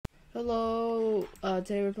Hello,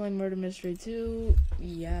 today we're playing Murder Mystery 2.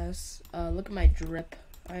 Yes, look at my drip.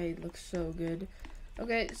 I look so good.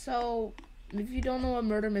 Okay, so, if you don't know what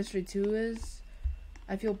Murder Mystery 2 is,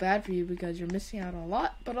 I feel bad for you because you're missing out on a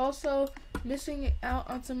lot, but also missing out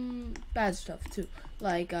on some bad stuff too.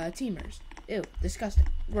 Like, teamers. Ew, disgusting.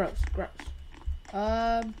 Gross.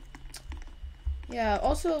 Yeah,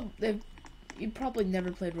 also, you probably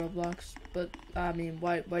never played Roblox, but I mean,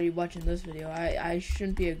 why are you watching this video? I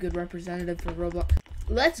shouldn't be a good representative for Roblox.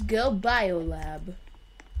 Let's go Biolab.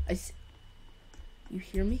 You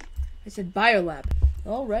hear me? I said Biolab.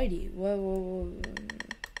 Alrighty. Whoa.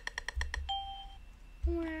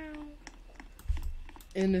 Wow.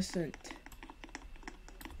 Innocent.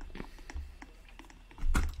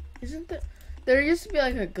 Isn't there used to be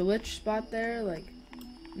like a glitch spot there? Like,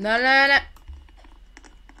 no.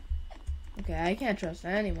 Okay, I can't trust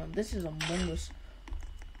anyone. This is Among Us.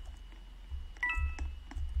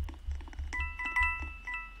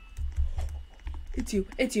 It's you.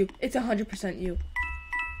 It's 100% you.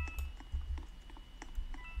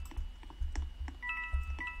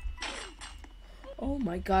 Oh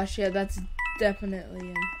my gosh, yeah, that's definitely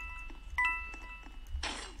him.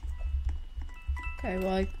 Okay,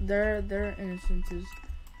 well, like, their innocence is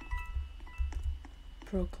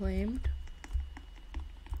proclaimed.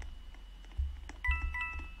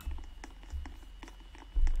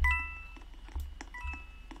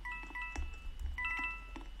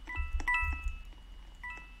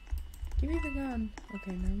 Give me the gun.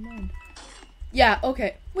 Okay, never mind. Yeah,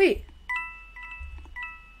 okay. Wait,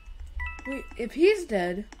 if he's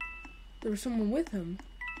dead, there was someone with him.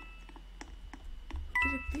 Who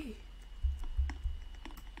could it be?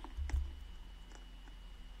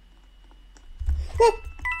 Oh!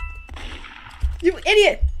 You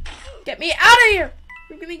idiot! Get me out of here!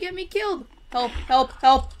 You're gonna get me killed! Help!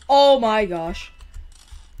 Oh my gosh.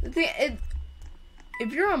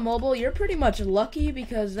 If you're on mobile, you're pretty much lucky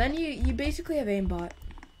because then you basically have aimbot.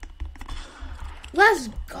 Let's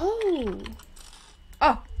go!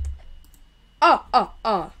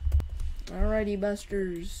 Alrighty,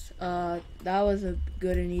 busters. That was a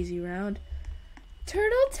good and easy round.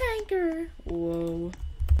 Turtle tanker. Whoa.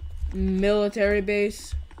 Military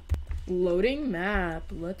base. Loading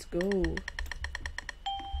map. Let's go.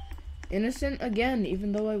 Innocent again,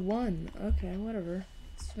 even though I won. Okay, whatever.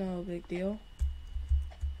 It's no big deal.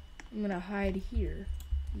 I'm gonna hide here.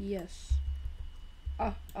 Yes.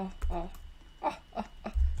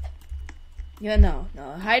 Yeah, no.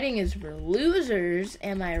 Hiding is for losers.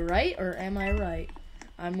 Am I right or am I right?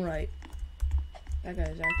 I'm right. That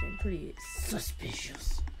guy's acting pretty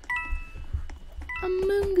suspicious.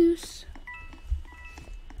 Among Us.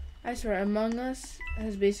 I swear, Among Us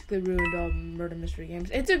has basically ruined all murder mystery games.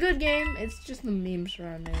 It's a good game. It's just the memes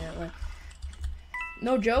surrounding it. Like,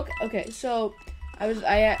 no joke. Okay, so I was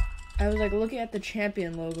like looking at the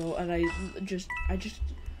champion logo, and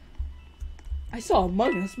I saw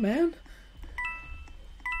Among Us, man.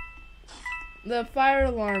 The fire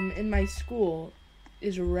alarm in my school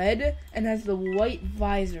is red and has the white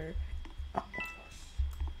visor.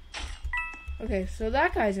 Okay, so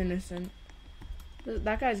that guy's innocent.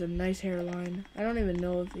 That guy's a nice hairline. I don't even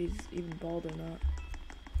know if he's even bald or not.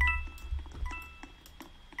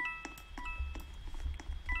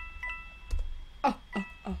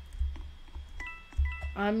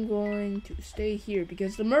 I'm going to stay here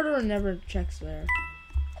because the murderer never checks there.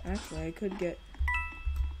 Actually, I could get...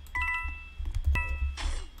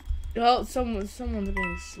 Oh, someone's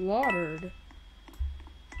being slaughtered.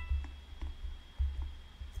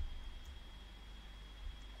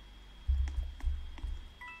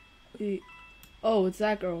 Wait. Oh, it's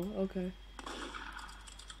that girl. Okay.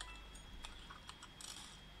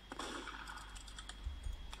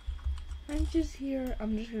 I'm just here.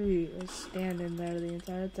 I'm just gonna be standing there the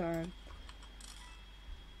entire time.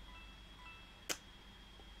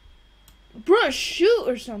 Bro, shoot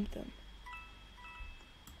or something.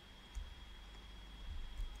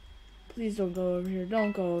 Please don't go over here.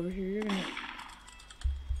 Don't go over here. You're gonna...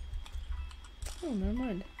 Oh, never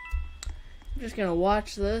mind. I'm just gonna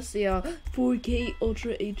watch this. Yeah, 4K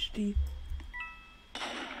Ultra HD.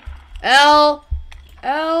 L.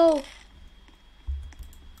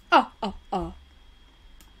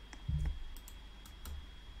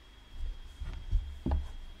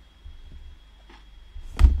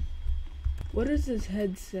 What does his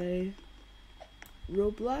head say?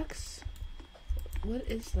 ROBLOX? What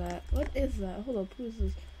is that? Hold up, who is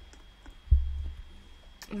this?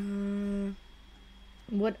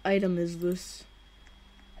 What item is this?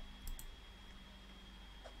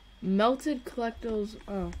 Melted collectibles.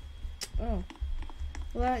 Oh.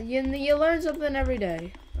 Well, you learn something every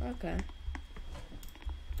day. Okay.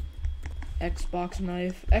 Xbox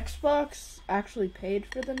knife. Xbox actually paid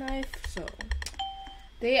for the knife, so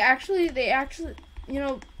they actually, you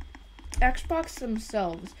know, Xbox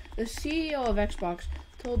themselves, the CEO of Xbox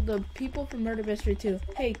told the people from Murder Mystery 2,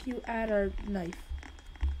 hey, can you add our knife?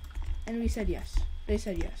 And we said yes. They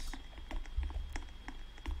said yes.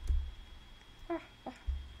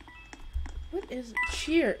 What is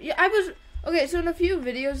cheer? Yeah, okay, so in a few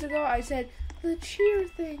videos ago, I said the cheer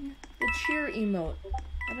thing. The cheer emote.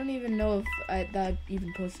 I don't even know if I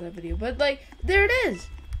even posted that video. But, like, there it is.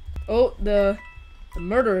 Oh, the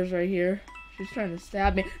murderer's right here. She's trying to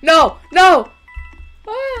stab me. No! No!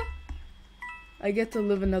 Ah! I get to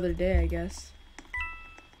live another day, I guess.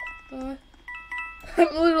 I'm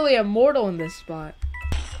literally immortal in this spot.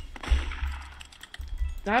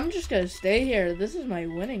 I'm just gonna stay here. This is my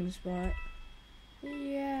winning spot.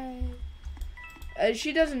 Yay.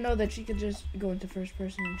 She doesn't know that she could just go into first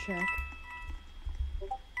person and check.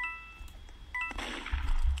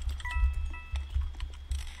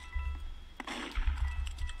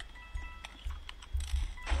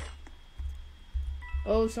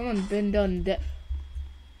 Oh, someone's been done dead.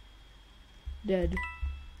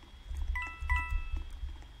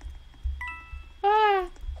 Ah!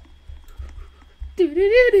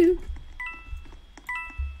 Do-do-do-do.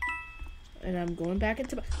 And I'm going back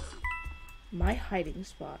into my hiding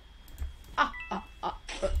spot.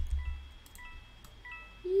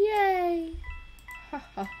 Yay! Ha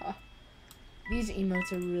ha ha. These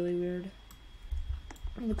emotes are really weird.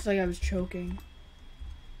 It looks like I was choking.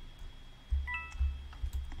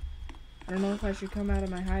 I don't know if I should come out of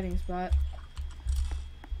my hiding spot.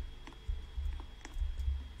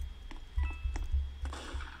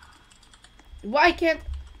 Why can't...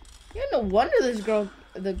 Yeah, no wonder this girl,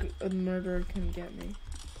 the murderer, can get me.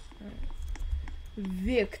 Right.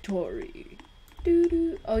 Victory.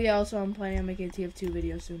 Doo-doo. Oh yeah, also I'm planning on making a TF2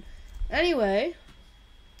 video soon. Anyway.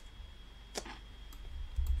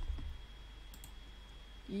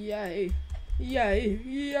 Yay. Yay.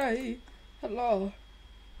 Yay. Hello.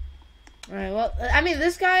 Alright, well, I mean,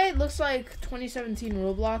 this guy looks like 2017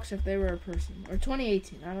 Roblox if they were a person. Or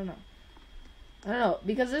 2018, I don't know. I don't know,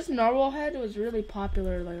 because this narwhal head was really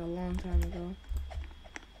popular, like, a long time ago.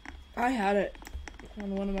 I had it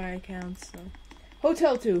on one of my accounts, so.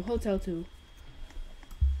 Hotel 2, Hotel 2.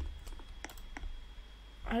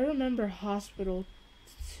 I remember Hospital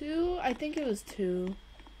 2, I think it was 2.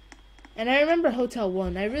 And I remember Hotel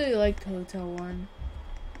 1, I really liked Hotel 1.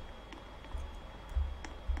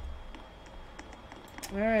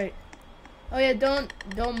 Alright. Oh yeah, don't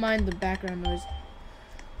mind the background noise.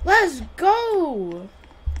 Let's go!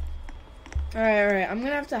 Alright, I'm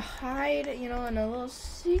gonna have to hide, you know, in a little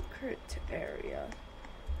secret area.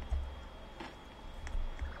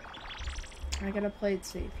 I gotta play it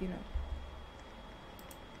safe, you know.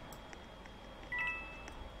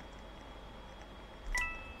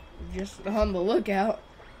 Just on the lookout.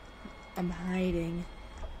 I'm hiding.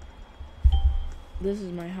 This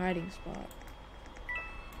is my hiding spot.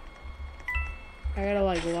 I gotta,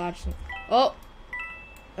 like, watch them. Oh!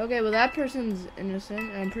 Okay, well, that person's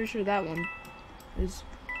innocent, and I'm pretty sure that one is...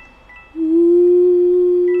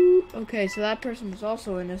 Okay, so that person is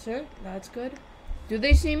also innocent. That's good. Do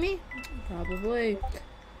they see me? Probably.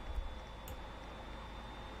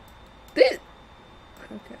 Okay,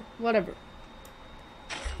 whatever.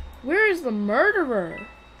 Where is the murderer?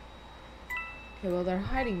 Okay, well, they're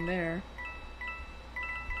hiding there.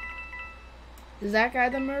 Is that guy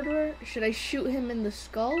the murderer? Should I shoot him in the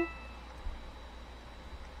skull?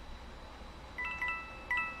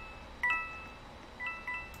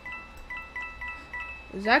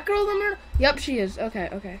 Is that girl the murderer? Yep, she is.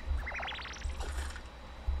 Okay.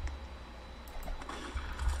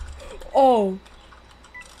 Oh.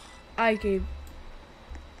 I gave...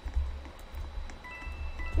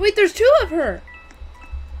 Wait, there's two of her!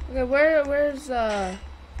 Okay, where's,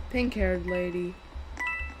 pink-haired lady?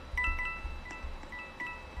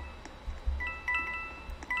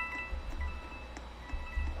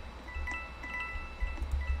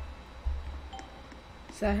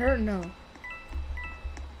 Is that her? No.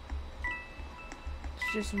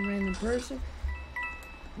 It's just some random person.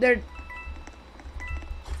 They're...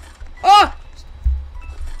 Oh!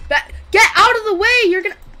 Get out of the way! You're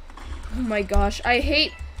gonna... Oh my gosh, I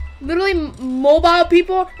hate... Literally, mobile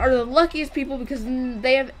people are the luckiest people because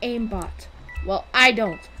they have aimbot. Well, I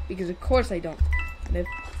don't. Because of course I don't. And if...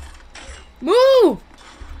 Move!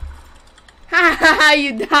 Ha ha ha,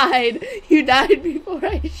 you died. You died before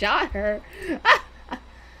I shot her.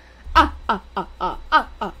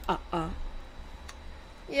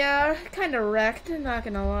 Yeah, kind of wrecked, not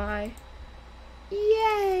gonna lie.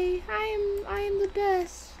 Yay! I am the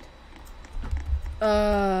best.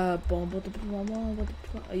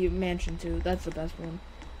 You Mansion 2. That's the best one.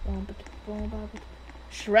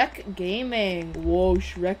 Shrek Gaming. Whoa,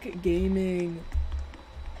 Shrek Gaming.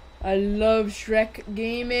 I love Shrek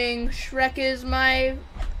Gaming. Shrek is my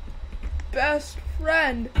best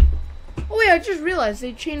friend. Oh wait, I just realized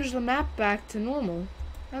they changed the map back to normal.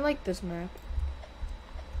 I like this map.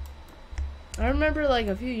 I remember like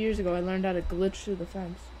a few years ago I learned how to glitch through the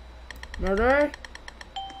fence. Murderer?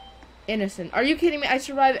 Innocent. Are you kidding me? I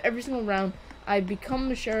survive every single round. I become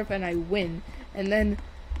the sheriff and I win. And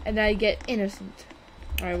I get innocent.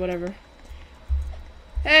 Alright, whatever.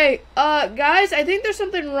 Hey, guys, I think there's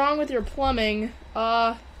something wrong with your plumbing.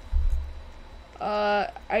 There's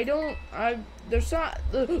not.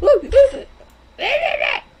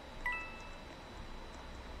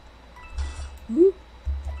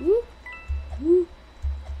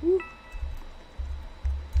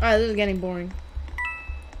 Alright, this is getting boring.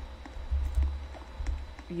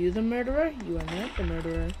 Are you the murderer? You are not the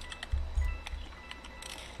murderer.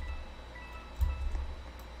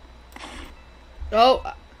 Oh.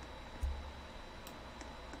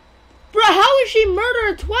 Bro, how is she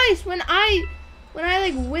murdered twice when I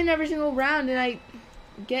like win every single round and I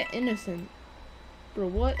get innocent? Bro,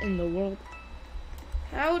 what in the world?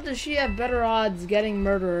 How does she have better odds getting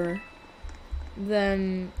murderer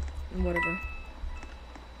than whatever?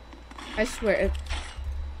 I swear, if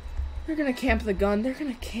they're gonna camp the gun. They're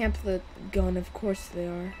gonna camp the gun. Of course they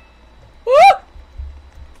are. Ah!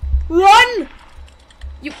 Run!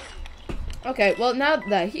 You. Okay, well now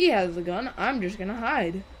that he has the gun, I'm just gonna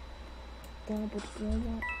hide. Wait,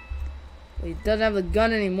 he doesn't have the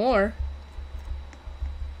gun anymore.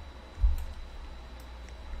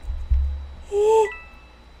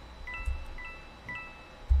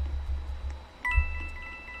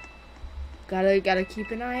 Gotta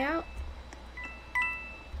keep an eye out.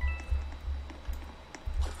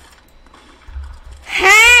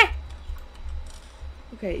 Ha!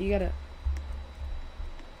 Okay, you gotta.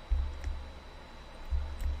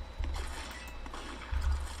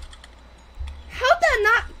 How'd that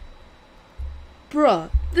not? Bruh,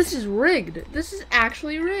 this is rigged. This is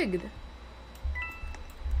actually rigged.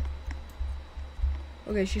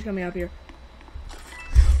 Okay, she's coming up here.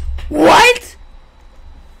 What?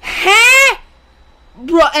 Ha!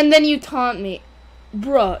 Bruh, and then you taunt me.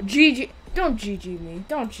 Bruh, GG. Don't GG me.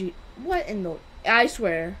 Don't G. What in the. I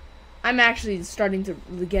swear. I'm actually starting to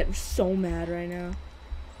get so mad right now.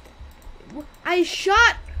 I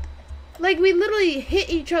shot. Like, we literally hit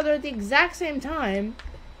each other at the exact same time.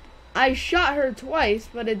 I shot her twice,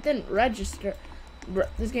 but it didn't register. Bruh,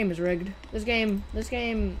 this game is rigged. This game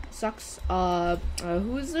sucks.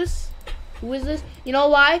 Who is this? Who is this? You know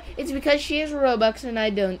why? It's because she has Robux and I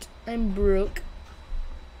don't. I'm broke.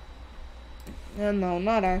 No,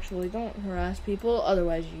 not actually. Don't harass people.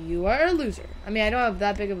 Otherwise, you are a loser. I mean, I don't have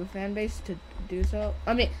that big of a fan base to do so.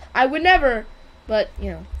 I mean, I would never, but,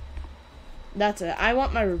 you know. That's it. I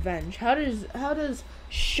want my revenge. How does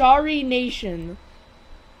Shari Nation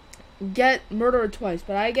get murdered twice,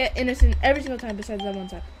 but I get innocent every single time besides that one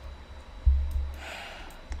time?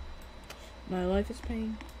 My life is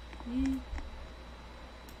pain.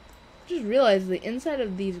 Just realized the inside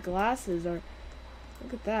of these glasses are.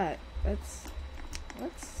 Look at that. That's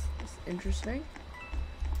interesting.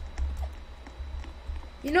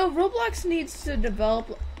 You know, Roblox needs to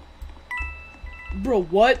develop. Bro,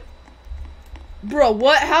 what? Bro,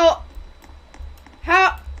 what? How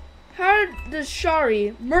does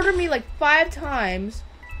Shari murder me like 5 times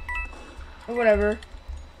or whatever?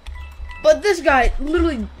 But this guy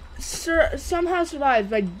literally somehow survives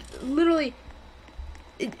by literally.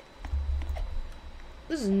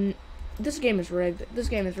 This game is rigged. This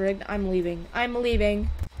game is rigged. I'm leaving. I'm leaving.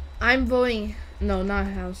 I'm voting. No, not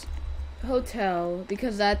house. Hotel,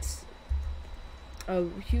 because that's a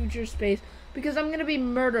huger space. Because I'm gonna be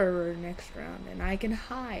murderer next round, and I can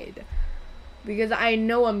hide. Because I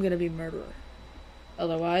know I'm gonna be murderer.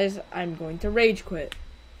 Otherwise, I'm going to rage quit.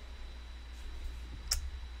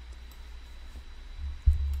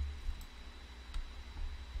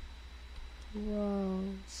 Whoa,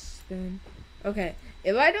 spin. Okay,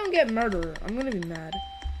 if I don't get murderer, I'm gonna be mad.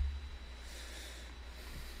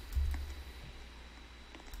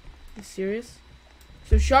 You serious?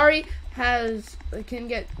 So Shari can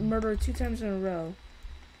get murdered 2 times in a row.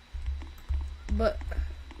 But,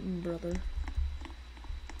 brother.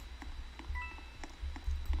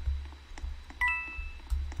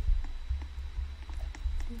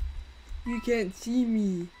 You can't see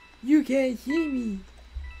me. You can't see me.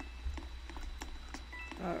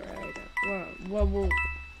 Alright. Well,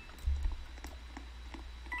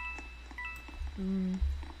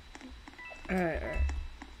 Alright.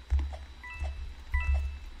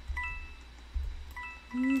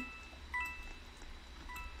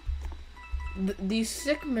 These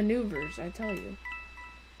sick maneuvers, I tell you.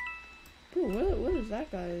 Bro, what is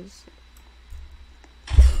that guy's?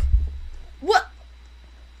 What?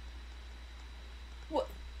 What?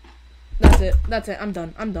 That's it. I'm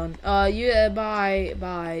done. Yeah,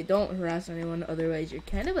 bye. Don't harass anyone, otherwise you're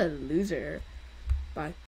kind of a loser. Bye.